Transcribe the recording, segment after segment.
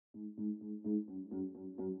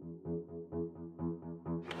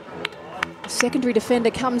Secondary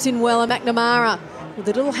defender comes in well, and McNamara with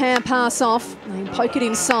a little hand pass off. They poke it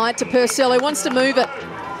inside to Purcell, who wants to move it.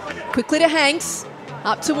 Quickly to Hanks,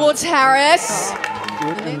 up towards Harris.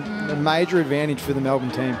 A major advantage for the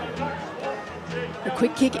Melbourne team. A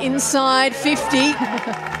quick kick inside, 50.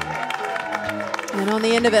 And on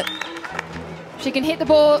the end of it. She can hit the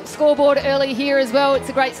ball scoreboard early here as well. It's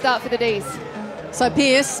a great start for the D's. So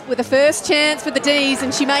Pearce with the first chance for the D's,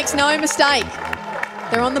 and she makes no mistake.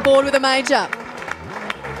 They're on the board with a major.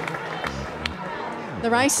 The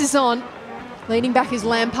race is on. Leading back is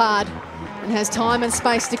Lampard and has time and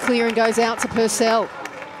space to clear and goes out to Purcell.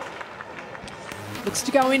 Looks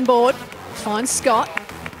to go inboard. Finds Scott.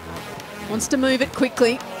 Wants to move it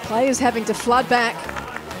quickly. Players having to flood back.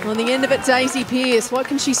 On the end of it, Daisy Pearce. What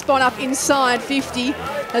can she spot up inside 50?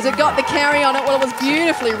 Has it got the carry on it? Well, it was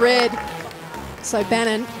beautifully read. So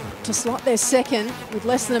Bannon to slot their second with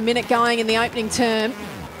less than a minute going in the opening term.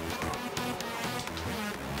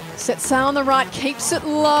 Sets sail on the right, keeps it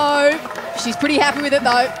low. She's pretty happy with it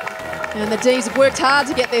though. And the D's have worked hard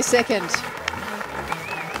to get their second.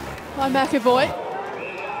 By McAvoy.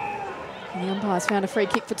 And the umpire's found a free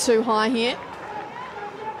kick for too high here.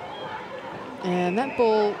 And that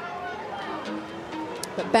ball,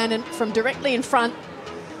 but Bannon from directly in front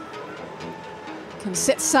can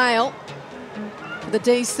set sail for the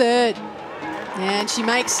D's third. And she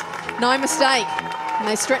makes no mistake. And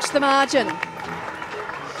they stretch the margin.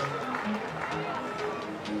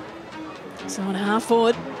 So on half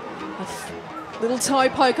forward, a little toe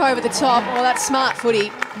poke over the top. Oh, that's smart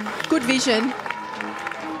footy. Good vision.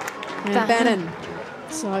 And Bannon.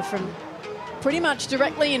 So from pretty much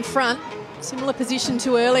directly in front, similar position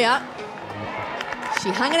to earlier. She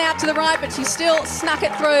hung it out to the right, but she still snuck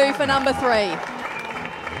it through for number 3.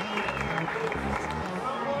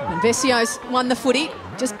 And Vessio's won the footy,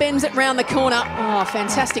 just bends it round the corner. Oh,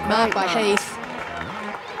 fantastic mark by Heath.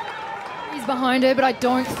 He's behind her, but I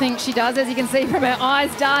don't think she does. As you can see from her eyes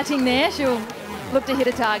darting there, she'll look to hit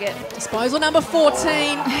a target. Disposal number 14,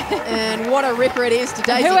 and what a ripper it is to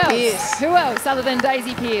Daisy Pearce. Who else other than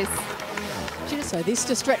Daisy Pearce? So this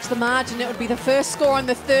to stretch the margin, it would be the first score on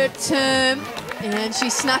the third term, and she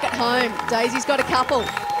snuck it home. Daisy's got a couple.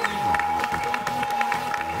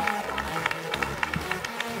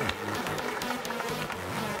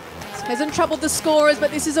 Hasn't troubled the scorers,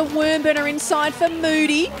 but this is a worm burner inside for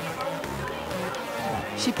Moody.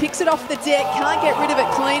 She picks it off the deck, can't get rid of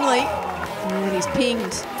it cleanly, and he's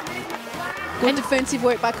pinged. Good defensive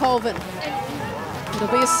work by Colvin.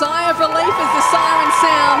 It'll be a sigh of relief as the siren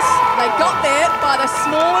sounds. They got there by the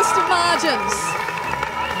smallest of margins.